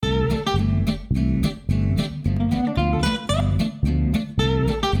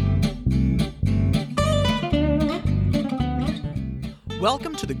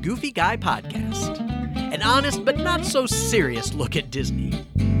Welcome to the Goofy Guy Podcast, an honest but not so serious look at Disney.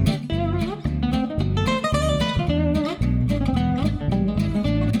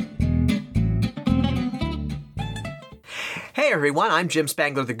 Hey everyone, I'm Jim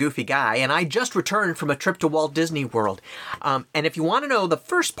Spangler, the Goofy Guy, and I just returned from a trip to Walt Disney World. And if you want to know the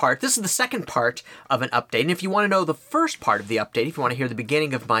first part, this is the second part of an update, and if you want to know the first part of the update, if you want to hear the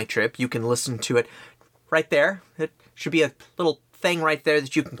beginning of my trip, you can listen to it right there. It should be a little thing right there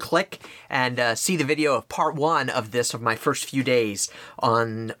that you can click and see the video of part one of this, of my first few days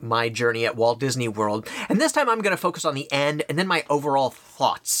on my journey at Walt Disney World. And this time I'm going to focus on the end and then my overall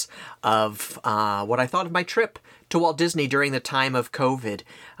thoughts of what I thought of my trip to Walt Disney during the time of COVID,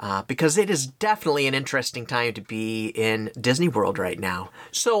 because it is definitely an interesting time to be in Disney World right now.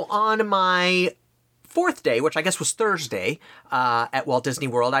 So on my fourth day, which I guess was Thursday, at Walt Disney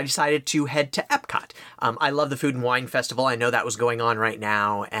World, I decided to head to Epcot. I love the Food and Wine Festival. I know that was going on right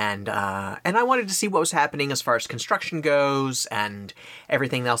now, and I wanted to see what was happening as far as construction goes and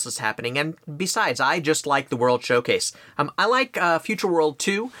everything else that's happening. And besides, I just like the World Showcase. I like Future World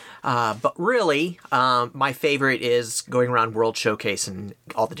too, but really, my favorite is going around World Showcase and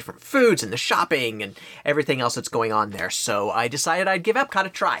all the different foods and the shopping and everything else that's going on there. So I decided I'd give Epcot a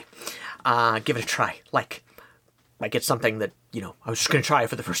try. Give it a try. Like it's something that, I was just going to try it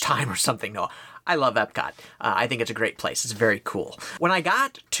for the first time or something. No, I love Epcot. I think it's a great place. It's very cool. When I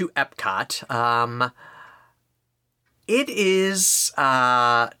got to Epcot, it is,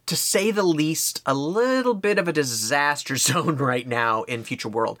 to say the least, a little bit of a disaster zone right now in Future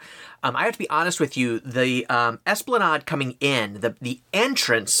World. I have to be honest with you, the Esplanade coming in, the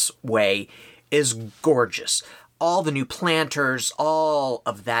entrance way is gorgeous. All the new planters, all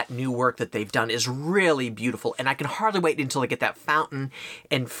of that new work that they've done is really beautiful, and I can hardly wait until I get that fountain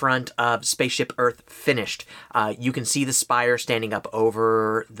in front of Spaceship Earth finished. You can see the spire standing up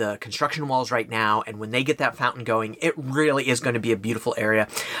over the construction walls right now, and when they get that fountain going, it really is going to be a beautiful area.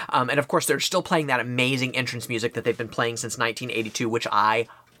 And of course, they're still playing that amazing entrance music that they've been playing since 1982, which I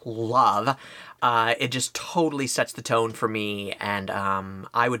love. It just totally sets the tone for me, and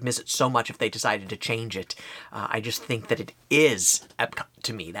I would miss it so much if they decided to change it. I just think that it is Epcot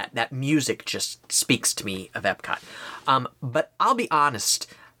to me. That music just speaks to me of Epcot. But I'll be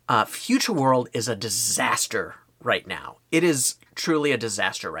honest, Future World is a disaster right now. It is truly a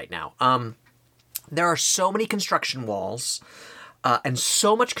disaster right now. There are so many construction walls and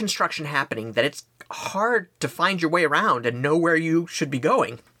so much construction happening that it's hard to find your way around and know where you should be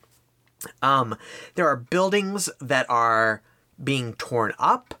going. There are buildings that are being torn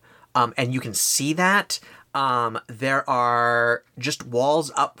up, and you can see that. There are just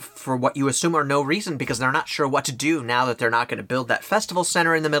walls up for what you assume are no reason because they're not sure what to do now that they're not going to build that festival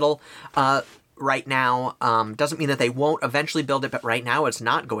center in the middle, right now. Doesn't mean that they won't eventually build it, but right now it's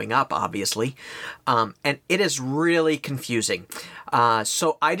not going up, obviously. And it is really confusing.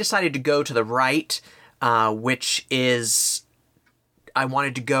 So I decided to go to the right, which is, I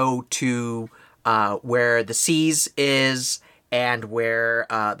wanted to go to where the Seas is and where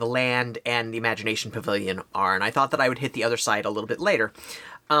the Land and the Imagination Pavilion are. And I thought that I would hit the other side a little bit later.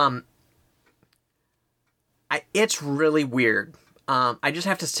 It's really weird. I just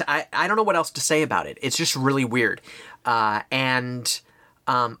have to say, I don't know what else to say about it. It's just really weird. And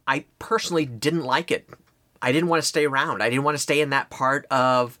I personally didn't like it. I didn't want to stay around. I didn't want to stay in that part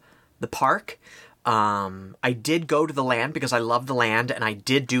of the park. I did go to the Land because I love the Land, and I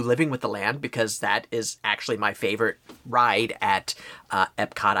did do Living with the Land because that is actually my favorite ride at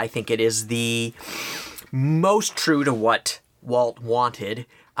Epcot. I think it is the most true to what Walt wanted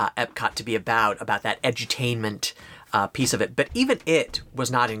Epcot to be about that edutainment piece of it. But even it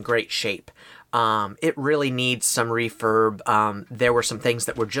was not in great shape. It really needs some refurb. There were some things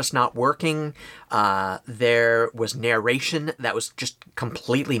that were just not working. There was narration that was just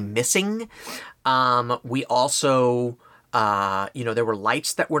completely missing. We also, there were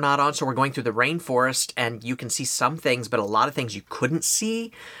lights that were not on, so we're going through the rainforest, and you can see some things, but a lot of things you couldn't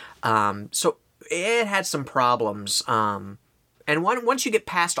see. So it had some problems. And once you get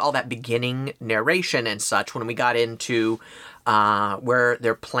past all that beginning narration and such, when we got into where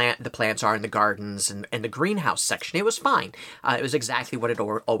the plants are in the gardens and the greenhouse section, it was fine. It was exactly what it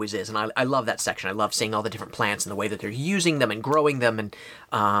always is, and I love that section. I love seeing all the different plants and the way that they're using them and growing them and,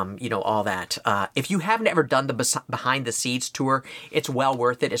 all that. If you haven't ever done the Behind the Seeds tour, it's well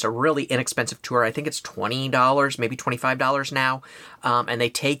worth it. It's a really inexpensive tour. I think it's $20, maybe $25 now, and they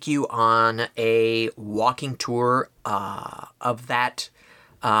take you on a walking tour of that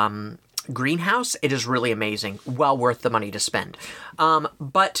greenhouse. It is really amazing. Well worth the money to spend.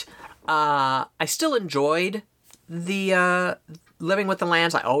 But I still enjoyed the Living with the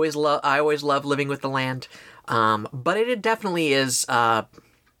Lands, I always love Living with the Land. But it definitely is,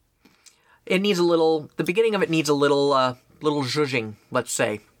 it needs a little, the beginning of it needs a little zhuzhing, let's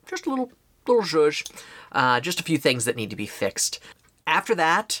say. Just a little zhuzh. Just a few things that need to be fixed. After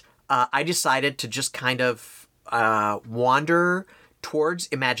that, I decided to just kind of wander towards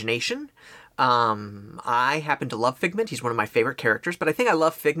Imagination. I happen to love Figment. He's one of my favorite characters, but I think I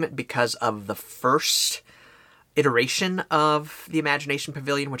love Figment because of the first iteration of the Imagination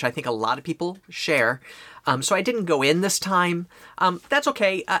Pavilion, which I think a lot of people share. So I didn't go in this time. That's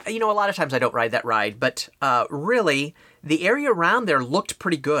okay. A lot of times I don't ride that ride, but really, the area around there looked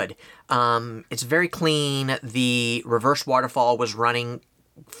pretty good. It's very clean. The reverse waterfall was running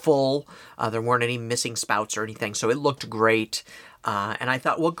full. There weren't any missing spouts or anything, so it looked great. And I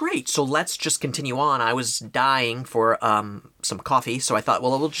thought, well, great, so let's just continue on. I was dying for some coffee, so I thought,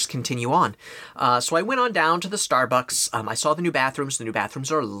 well, we'll just continue on. So I went on down to the Starbucks. I saw the new bathrooms. The new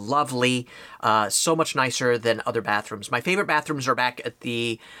bathrooms are lovely, so much nicer than other bathrooms. My favorite bathrooms are back at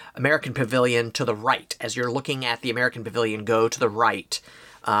the American Pavilion to the right. As you're looking at the American Pavilion, go to the right.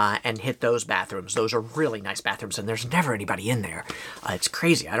 And hit those bathrooms. Those are really nice bathrooms, and there's never anybody in there. It's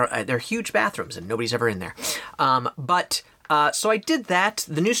crazy. They're huge bathrooms, and nobody's ever in there. So I did that.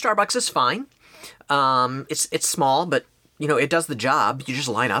 The new Starbucks is fine. It's small, but it does the job. You just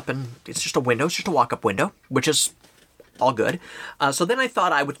line up, and it's just a window. It's just a walk-up window, which is all good. So then I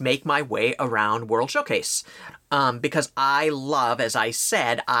thought I would make my way around World Showcase. Because as I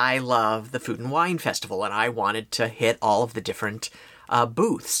said, I love the Food and Wine Festival, and I wanted to hit all of the different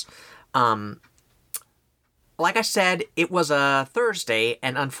booths. Like I said, it was a Thursday,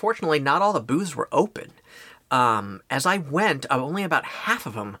 and unfortunately not all the booths were open. As I went, only about half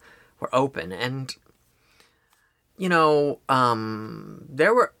of them were open, and there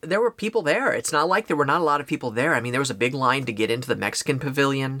were people there. It's not like there were not a lot of people there. I mean, there was a big line to get into the Mexican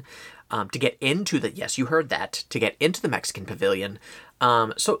Pavilion, yes, you heard that, to get into the Mexican Pavilion.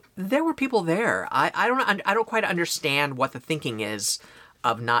 So there were people there. I don't quite understand what the thinking is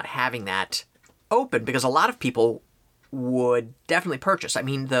of not having that open, because a lot of people would definitely purchase. I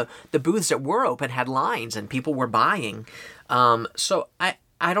mean, the booths that were open had lines and people were buying. So I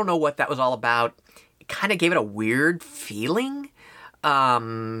don't know what that was all about. It kind of gave it a weird feeling,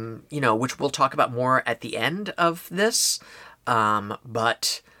 which we'll talk about more at the end of this.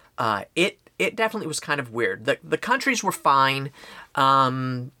 But it definitely was kind of weird. The countries were fine.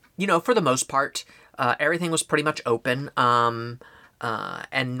 For the most part, everything was pretty much open, and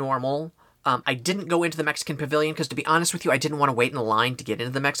normal. I didn't go into the Mexican Pavilion because, to be honest with you, I didn't want to wait in a line to get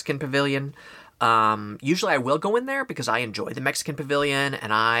into the Mexican Pavilion. Usually I will go in there because I enjoy the Mexican Pavilion,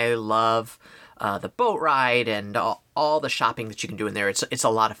 and I love the boat ride and all the shopping that you can do in there. It's a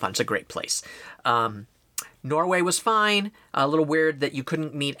lot of fun. It's a great place. Norway was fine. A little weird that you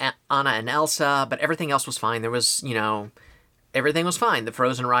couldn't meet Anna and Elsa, but everything else was fine. There was, everything was fine. The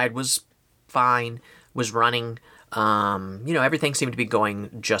Frozen ride was fine, was running. Everything seemed to be going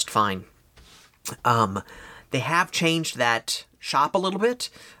just fine. They have changed that shop a little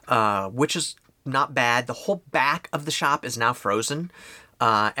bit, which is not bad. The whole back of the shop is now Frozen,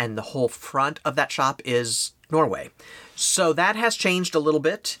 and the whole front of that shop is Norway. So that has changed a little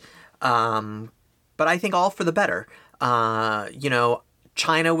bit, but I think all for the better.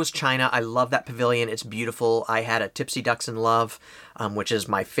 China was China. I love that pavilion. It's beautiful. I had a Tipsy Ducks in Love, which is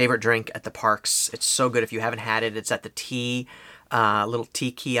my favorite drink at the parks. It's so good. If you haven't had it, it's at the little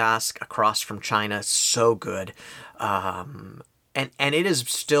tea kiosk across from China. So good. And it is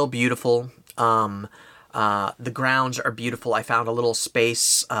still beautiful. The grounds are beautiful. I found a little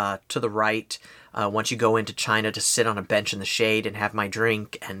space to the right once you go into China to sit on a bench in the shade and have my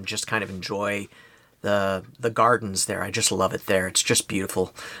drink and just kind of enjoy the gardens there. I just love it there. It's just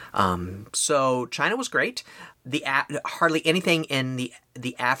beautiful. So China was great. Hardly anything in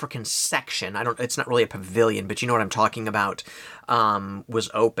the African section, it's not really a pavilion, but you know what I'm talking about,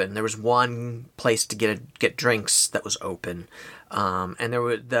 was open. There was one place to get drinks that was open. And there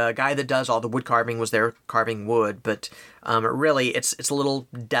was the guy that does all the wood carving was there carving wood, but really it's a little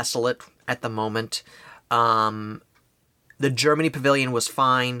desolate at the moment. The Germany pavilion was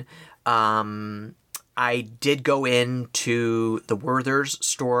fine. I did go into the Werther's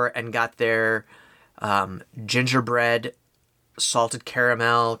store and got their gingerbread, salted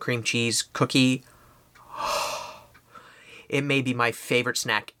caramel, cream cheese cookie. It may be my favorite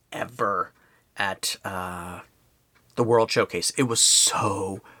snack ever at the World Showcase. It was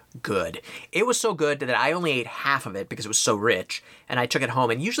so good. It was so good that I only ate half of it because it was so rich, and I took it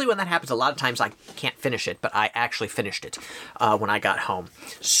home. And usually when that happens, a lot of times I can't finish it, but I actually finished it when I got home.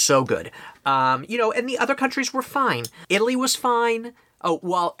 So good. And the other countries were fine. Italy was fine. Oh,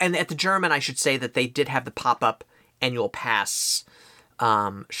 well, and at the German, I should say that they did have the pop-up annual pass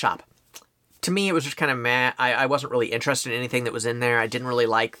shop. To me, it was just kind of meh. I wasn't really interested in anything that was in there. I didn't really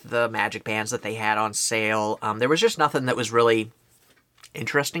like the magic bands that they had on sale. There was just nothing that was really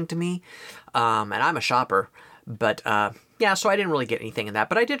interesting to me. And I'm a shopper. But, so I didn't really get anything in that.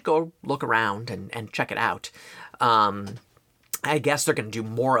 But I did go look around and check it out. I guess they're going to do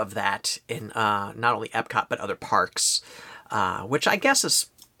more of that in not only Epcot, but other parks. Which I guess it's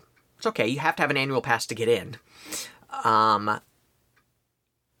okay. You have to have an annual pass to get in.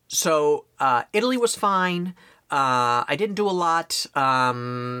 So Italy was fine. I didn't do a lot.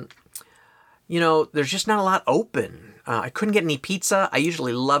 There's just not a lot open. I couldn't get any pizza. I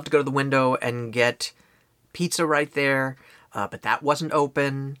usually love to go to the window and get pizza right there, but that wasn't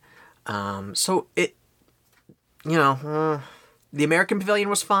open. The American Pavilion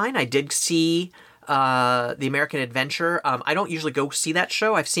was fine. I did see the American Adventure. I don't usually go see that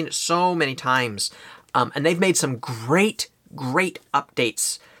show. I've seen it so many times. And they've made some great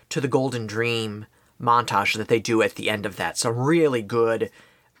updates to the Golden Dream montage that they do at the end of that. Some really good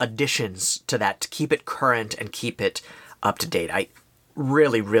additions to that to keep it current and keep it up to date.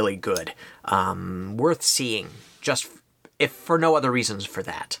 Really, really good. Worth seeing, just if for no other reasons for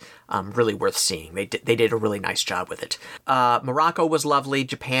that. Really worth seeing. They did a really nice job with it. Morocco was lovely.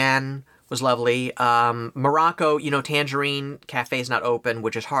 Japan was lovely. Morocco, Tangerine Cafe is not open,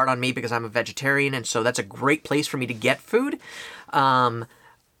 which is hard on me because I'm a vegetarian, and so that's a great place for me to get food.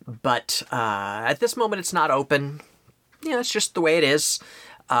 But at this moment, it's not open. It's just the way it is.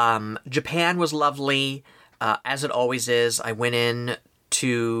 Japan was lovely, as it always is. I went in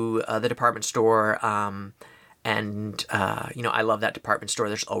to the department store, and I love that department store.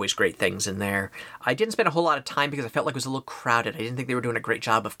 There's always great things in there. I didn't spend a whole lot of time because I felt like it was a little crowded. I didn't think they were doing a great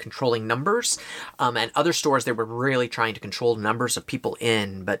job of controlling numbers. And other stores, they were really trying to control numbers of people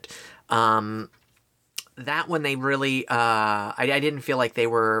in. But that one, they really, I didn't feel like they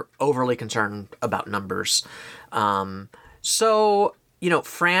were overly concerned about numbers. France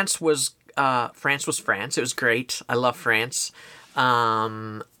was France. It was great. I love France.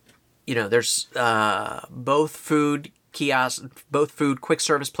 There's both food kiosks, both food quick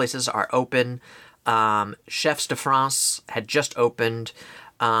service places are open. Chefs de France had just opened.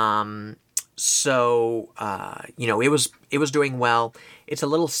 It was doing well. It's a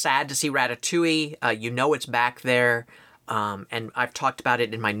little sad to see Ratatouille. It's back there. And I've talked about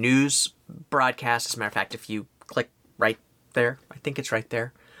it in my news broadcast. As a matter of fact, if you click right there, I think it's right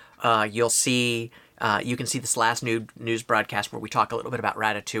there, you'll see... you can see this last news broadcast where we talk a little bit about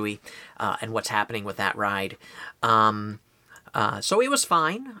Ratatouille and what's happening with that ride. So it was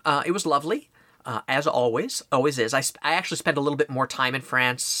fine. It was lovely, as always is. I actually spent a little bit more time in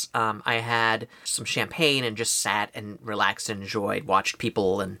France. I had some champagne and just sat and relaxed and enjoyed, watched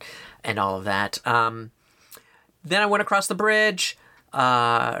people and all of that. Then I went across the bridge.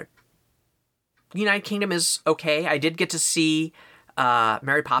 The United Kingdom is okay. I did get to see...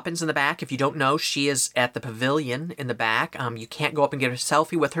 Mary Poppins in the back. If you don't know, she is at the pavilion in the back. You can't go up and get a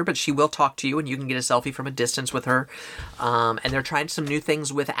selfie with her, but she will talk to you, and you can get a selfie from a distance with her. And they're trying some new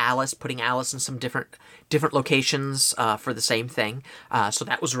things with Alice, putting Alice in some different locations for the same thing. So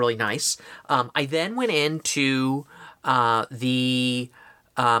that was really nice. I then went into the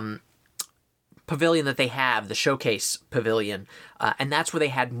pavilion that they have, the Showcase Pavilion, and that's where they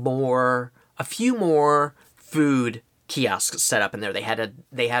had a few more food kiosks set up in there. They had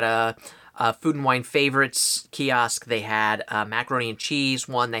a food and wine favorites kiosk. They had a macaroni and cheese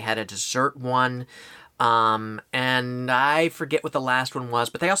one. They had a dessert one. And I forget what the last one was,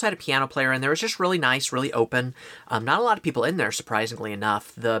 but they also had a piano player in there. It was just really nice, really open. Not a lot of people in there, surprisingly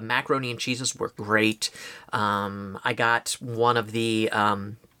enough. The macaroni and cheeses were great. I got one of the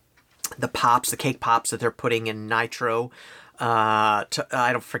pops, the cake pops that they're putting in nitro. I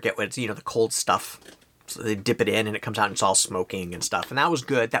don't forget what it's, the cold stuff. So they dip it in and it comes out and it's all smoking and stuff. And that was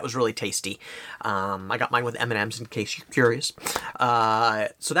good. That was really tasty. I got mine with M&Ms in case you're curious.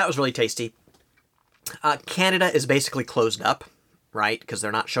 So that was really tasty. Canada is basically closed up, right? Because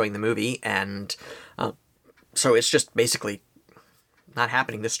they're not showing the movie. And so it's just basically not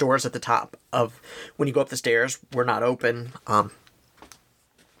happening. The stores at the top of when you go up the stairs were not open.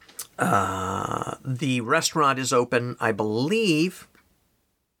 The restaurant is open, I believe.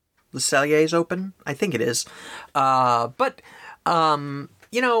 Le Cellier is open? I think it is. But as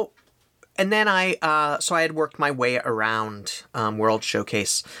And then so I had worked my way around World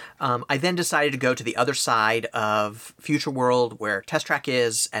Showcase. I then decided to go to the other side of Future World, where Test Track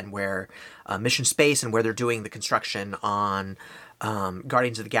is, and where Mission Space, and where they're doing the construction on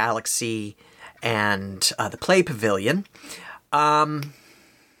Guardians of the Galaxy and the Play Pavilion. It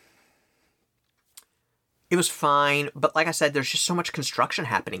was fine, but like I said, there's just so much construction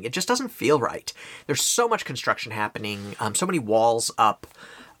happening. It just doesn't feel right. There's so much construction happening, so many walls up.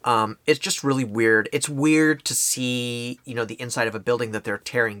 It's just really weird. It's weird to see, the inside of a building that they're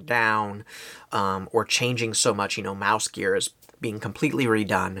tearing down, or changing so much. Mouse Gear is being completely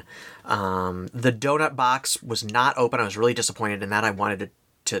redone. The donut box was not open. I was really disappointed in that. I wanted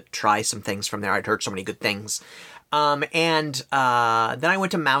to try some things from there. I'd heard so many good things. And then I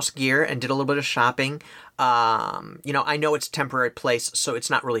went to Mouse Gear and did a little bit of shopping. I know it's a temporary place, so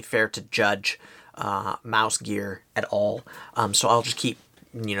it's not really fair to judge Mouse Gear at all. So I'll just keep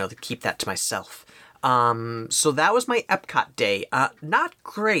that to myself. So that was my Epcot day. Not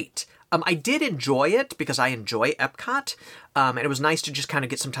great. I did enjoy it because I enjoy Epcot. And it was nice to just kind of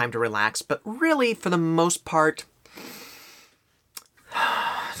get some time to relax. But really, for the most part,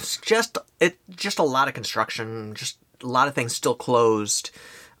 it's just a lot of construction, just a lot of things still closed.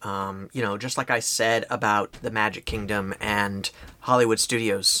 Just like I said about the Magic Kingdom and Hollywood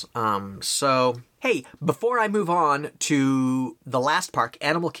Studios. So, hey, before I move on to the last park,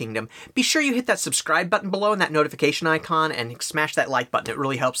 Animal Kingdom, be sure you hit that subscribe button below and that notification icon and smash that like button. It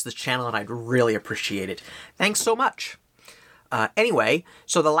really helps this channel and I'd really appreciate it. Thanks so much. Anyway,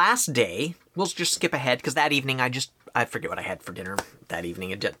 so the last day, we'll just skip ahead because that evening I forget what I had for dinner that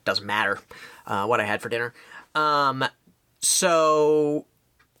evening. It doesn't matter what I had for dinner. So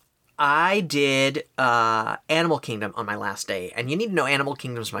I did Animal Kingdom on my last day. And you need to know Animal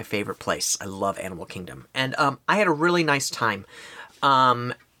Kingdom is my favorite place. I love Animal Kingdom. And I had a really nice time.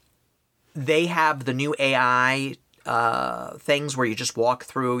 They have the new AI things where you just walk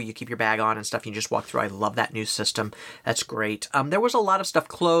through, you keep your bag on and stuff, you just walk through. I love that new system. That's great. There was a lot of stuff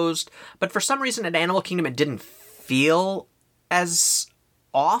closed, but for some reason at Animal Kingdom it didn't feel as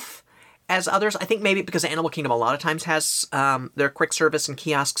off as others. I think maybe because Animal Kingdom a lot of times has their quick service and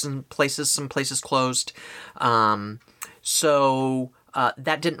kiosks and some places closed. So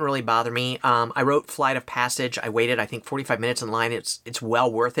that didn't really bother me. I wrote Flight of Passage. I waited, I think, 45 minutes in line. It's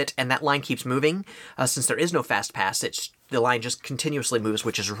well worth it. And that line keeps moving. Since there is no fast pass, the line just continuously moves,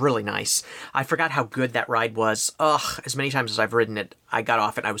 which is really nice. I forgot how good that ride was. As many times as I've ridden it, I got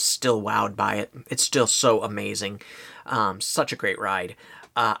off it and I was still wowed by it. It's still so amazing. Such a great ride.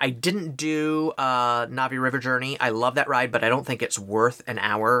 I didn't do Navi River Journey. I love that ride, but I don't think it's worth an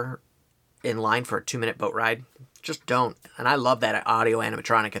hour in line for a 2-minute boat ride. Just don't. And I love that audio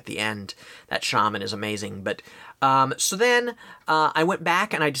animatronic at the end. That shaman is amazing. But so then I went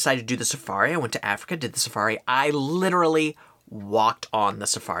back and I decided to do the safari. I went to Africa, did the safari. I literally walked on the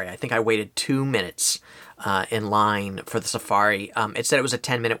safari. I think I waited 2 minutes in line for the safari. It said it was a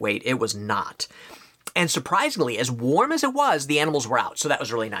 10-minute wait. It was not. And surprisingly, as warm as it was, the animals were out. So that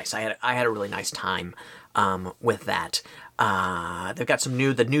was really nice. I had a really nice time with that. They've got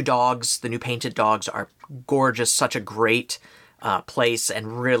the new dogs, the new painted dogs are gorgeous. Such a great place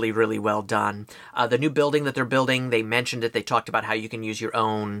and really, really well done. The new building that they're building, they mentioned it. They talked about how you can use your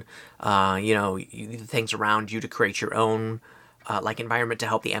own, things around you to create your own, environment to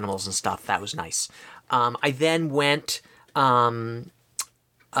help the animals and stuff. That was nice. I then went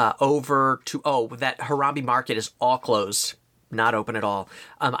over to, that Harambe Market is all closed, not open at all.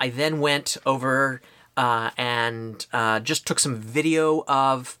 I then went over and just took some video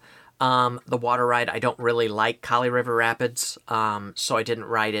of the water ride. I don't really like Kali River Rapids, so I didn't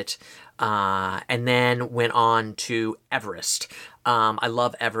ride it. And then went on to Everest. I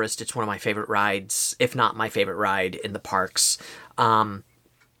love Everest. It's one of my favorite rides, if not my favorite ride in the parks.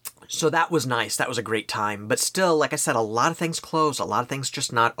 So that was nice. That was a great time. But still, like I said, a lot of things closed, a lot of things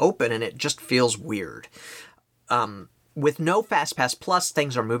just not open, and it just feels weird. With no Fast Pass Plus,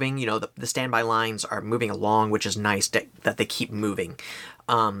 things are moving. The standby lines are moving along, which is nice that they keep moving.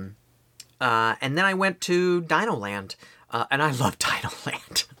 And then I went to Dino Land, and I love Dino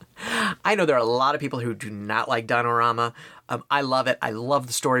Land. I know there are a lot of people who do not like Dinorama. I love it. I love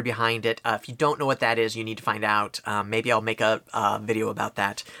the story behind it. If you don't know what that is, you need to find out. Maybe I'll make a video about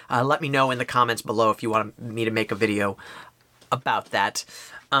that. Let me know in the comments below if you want me to make a video about that.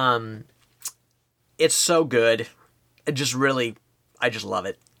 It's so good. I just love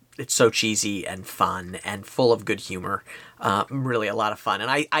it. It's so cheesy and fun and full of good humor. Really a lot of fun. And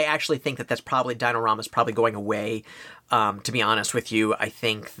I actually think that's probably, Dinorama's probably going away. To be honest with you, I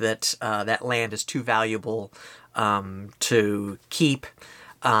think that that land is too valuable to keep.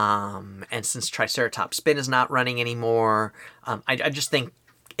 And since Triceratops Spin is not running anymore, I just think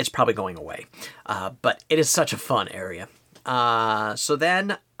it's probably going away. But it is such a fun area. So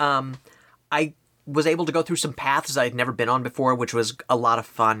then I was able to go through some paths I'd never been on before, which was a lot of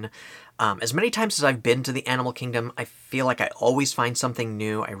fun. As many times as I've been to the Animal Kingdom, I feel like I always find something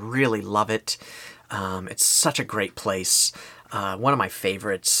new. I really love it. It's such a great place. One of my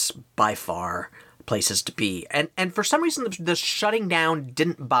favorites by far places to be. And for some reason, the shutting down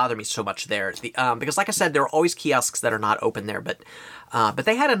didn't bother me so much there. Because like I said, there are always kiosks that are not open there, but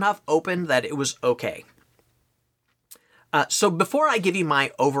they had enough open that it was okay. So before I give you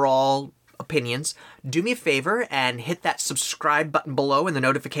my overall opinions, do me a favor and hit that subscribe button below and the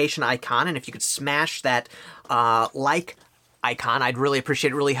notification icon. And if you could smash that like icon, I'd really appreciate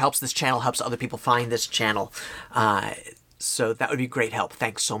it. It really helps this channel, helps other people find this channel. So that would be great help.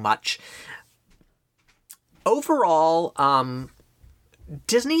 Thanks so much. Overall,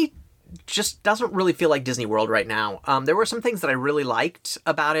 Disney just doesn't really feel like Disney World right now. There were some things that I really liked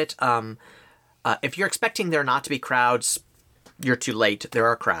about it. If you're expecting there not to be crowds, you're too late. There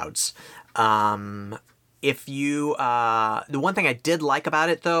are crowds. If you, the one thing I did like about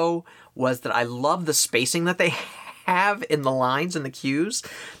it though, was that I love the spacing that they have in the lines and the queues,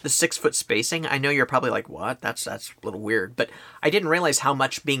 the 6-foot spacing. I know you're probably like, what? That's a little weird, but I didn't realize how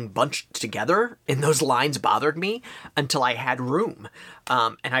much being bunched together in those lines bothered me until I had room.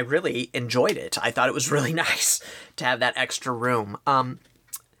 And I really enjoyed it. I thought it was really nice to have that extra room.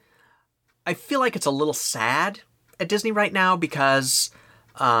 I feel like it's a little sad at Disney right now because,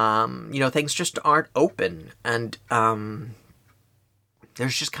 things just aren't open. And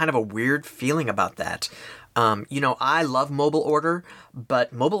there's just kind of a weird feeling about that. I love mobile order,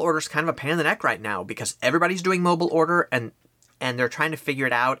 but mobile order is kind of a pain in the neck right now because everybody's doing mobile order and they're trying to figure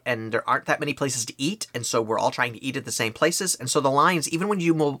it out and there aren't that many places to eat. And so we're all trying to eat at the same places. And so the lines, even when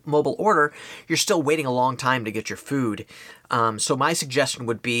you do mobile order, you're still waiting a long time to get your food. So my suggestion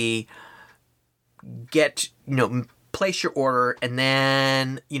would be place your order and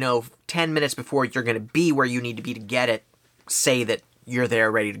then, 10 minutes before you're going to be where you need to be to get it, say that you're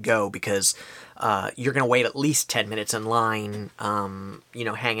there ready to go because you're going to wait at least 10 minutes in line,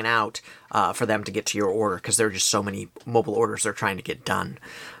 hanging out for them to get to your order because there are just so many mobile orders they're trying to get done.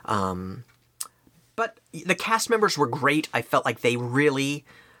 But the cast members were great. I felt like they really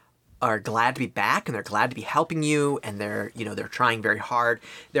are glad to be back and they're glad to be helping you and they're trying very hard.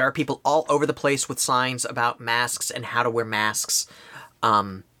 There are people all over the place with signs about masks and how to wear masks.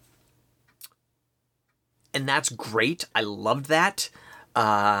 And that's great. I loved that.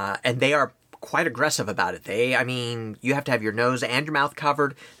 And they are quite aggressive about it. You have to have your nose and your mouth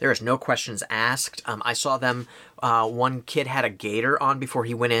covered. There is no questions asked. I saw them, one kid had a gaiter on before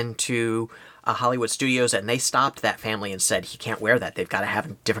he went into Hollywood Studios, and they stopped that family and said, he can't wear that. They've got to have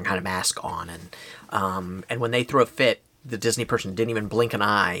a different kind of mask on. And when they threw a fit, the Disney person didn't even blink an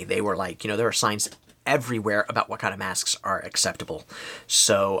eye. They were like, there are signs everywhere about what kind of masks are acceptable.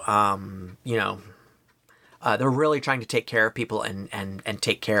 So, they're really trying to take care of people and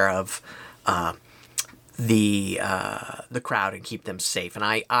take care of the crowd and keep them safe, and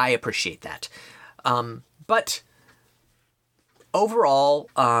I appreciate that. But overall,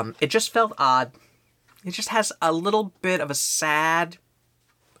 it just felt odd. It just has a little bit of a sad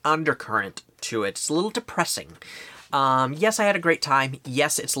undercurrent to it. It's a little depressing. Yes, I had a great time.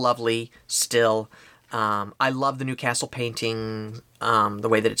 Yes, it's lovely still. I love the new castle painting, the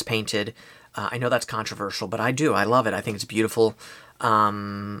way that it's painted. I know that's controversial, but I do. I love it. I think it's beautiful.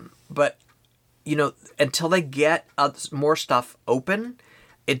 But, until they get more stuff open,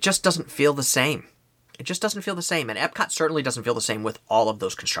 it just doesn't feel the same. It just doesn't feel the same. And Epcot certainly doesn't feel the same with all of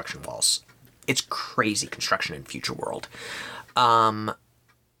those construction walls. It's crazy construction in Future World.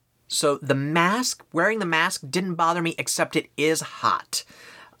 So wearing the mask didn't bother me, except it is hot.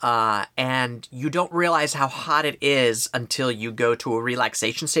 And you don't realize how hot it is until you go to a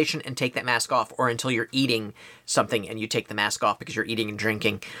relaxation station and take that mask off, or until you're eating something and you take the mask off because you're eating and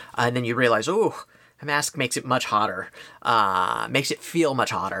drinking. And then you realize, the mask makes it much hotter, makes it feel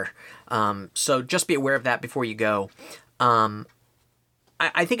much hotter. So just be aware of that before you go.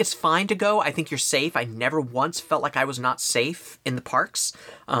 I think it's fine to go. I think you're safe. I never once felt like I was not safe in the parks.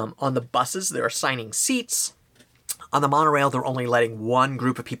 On the buses, they're assigning seats. On the monorail, they're only letting one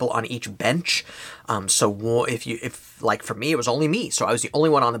group of people on each bench. So if like for me, it was only me. So I was the only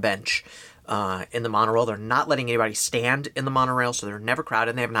one on the bench in the monorail. They're not letting anybody stand in the monorail, so they're never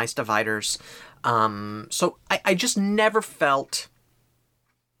crowded. They have nice dividers. So I just never felt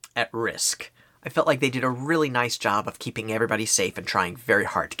at risk. I felt like they did a really nice job of keeping everybody safe and trying very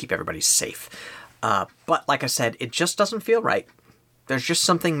hard to keep everybody safe. But like I said, it just doesn't feel right. there's just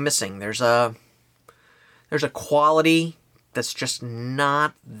something missing. There's a quality that's just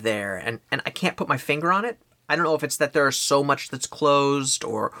not there, and I can't put my finger on it. I don't know if it's that there's so much that's closed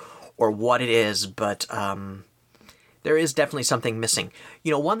or what it is, but there is definitely something missing.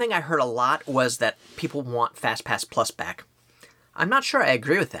 One thing I heard a lot was that people want FastPass Plus back. I'm not sure I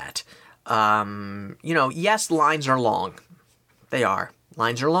agree with that. Yes, lines are long. They are.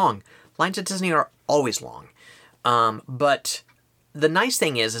 Lines are long. Lines at Disney are always long. But the nice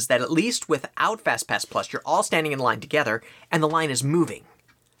thing is that at least without FastPass Plus, you're all standing in line together, and the line is moving,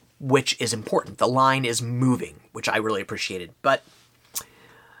 which is important. The line is moving, which I really appreciated. But,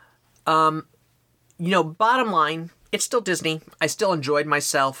 bottom line, it's still Disney. I still enjoyed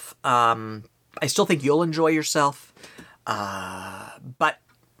myself. I still think you'll enjoy yourself. But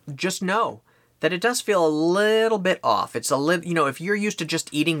just know that it does feel a little bit off. It's a little, if you're used to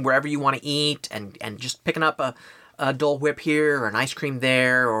just eating wherever you want to eat and just picking up a Dole Whip here or an ice cream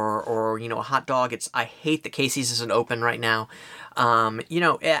there or a hot dog. I hate that Casey's isn't open right now.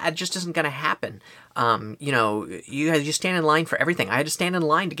 It just isn't going to happen. You stand in line for everything. I had to stand in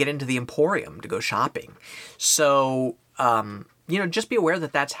line to get into the Emporium to go shopping. So, just be aware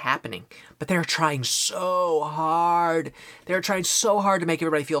that that's happening. But they're trying so hard. They're trying so hard to make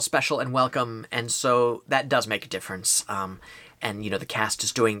everybody feel special and welcome. And so that does make a difference. And the cast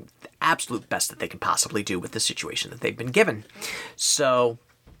is doing the absolute best that they can possibly do with the situation that they've been given. So,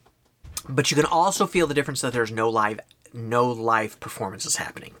 but you can also feel the difference that there's no live performances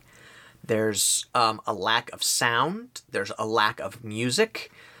happening. There's a lack of sound. There's a lack of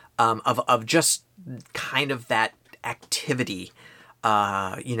music, of just kind of that activity.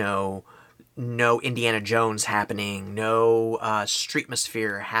 No Indiana Jones happening, no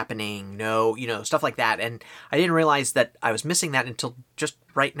Streetmosphere happening, no, stuff like that. And I didn't realize that I was missing that until just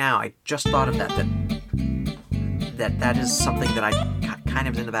right now. I just thought of that is something that I kind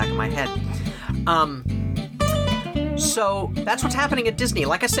of in the back of my head. So that's what's happening at Disney.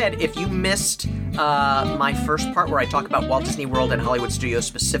 Like I said, if you missed my first part where I talk about Walt Disney World and Hollywood Studios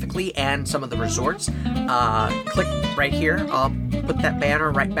specifically and some of the resorts, click right here. I'll put that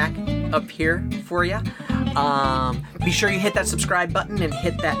banner right back up here for you. Be sure you hit that subscribe button and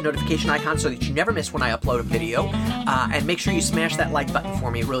hit that notification icon so that you never miss when I upload a video. And make sure you smash that like button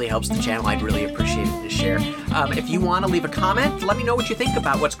for me. It really helps the channel. I'd really appreciate it to share. If you want to leave a comment, let me know what you think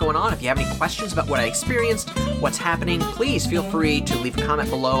about what's going on. If you have any questions about what I experienced, what's happening, please feel free to leave a comment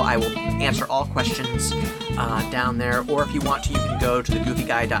below. I will answer all questions down there. Or if you want to, you can go to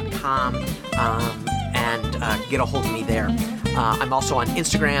thegoofyguy.com and get a hold of me there. I'm also on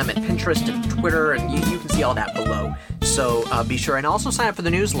Instagram and Pinterest and Twitter, and you can see all that below. So be sure and also sign up for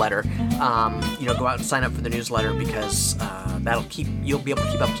the newsletter. Go out and sign up for the newsletter because you'll be able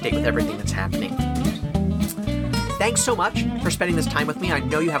to keep up to date with everything that's happening. Thanks so much for spending this time with me. I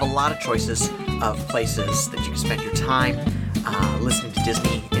know you have a lot of choices of places that you can spend your time listening to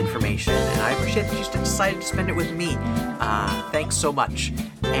Disney information, and I appreciate that you decided to spend it with me. Thanks so much.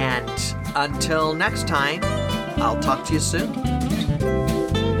 And until next time, I'll talk to you soon.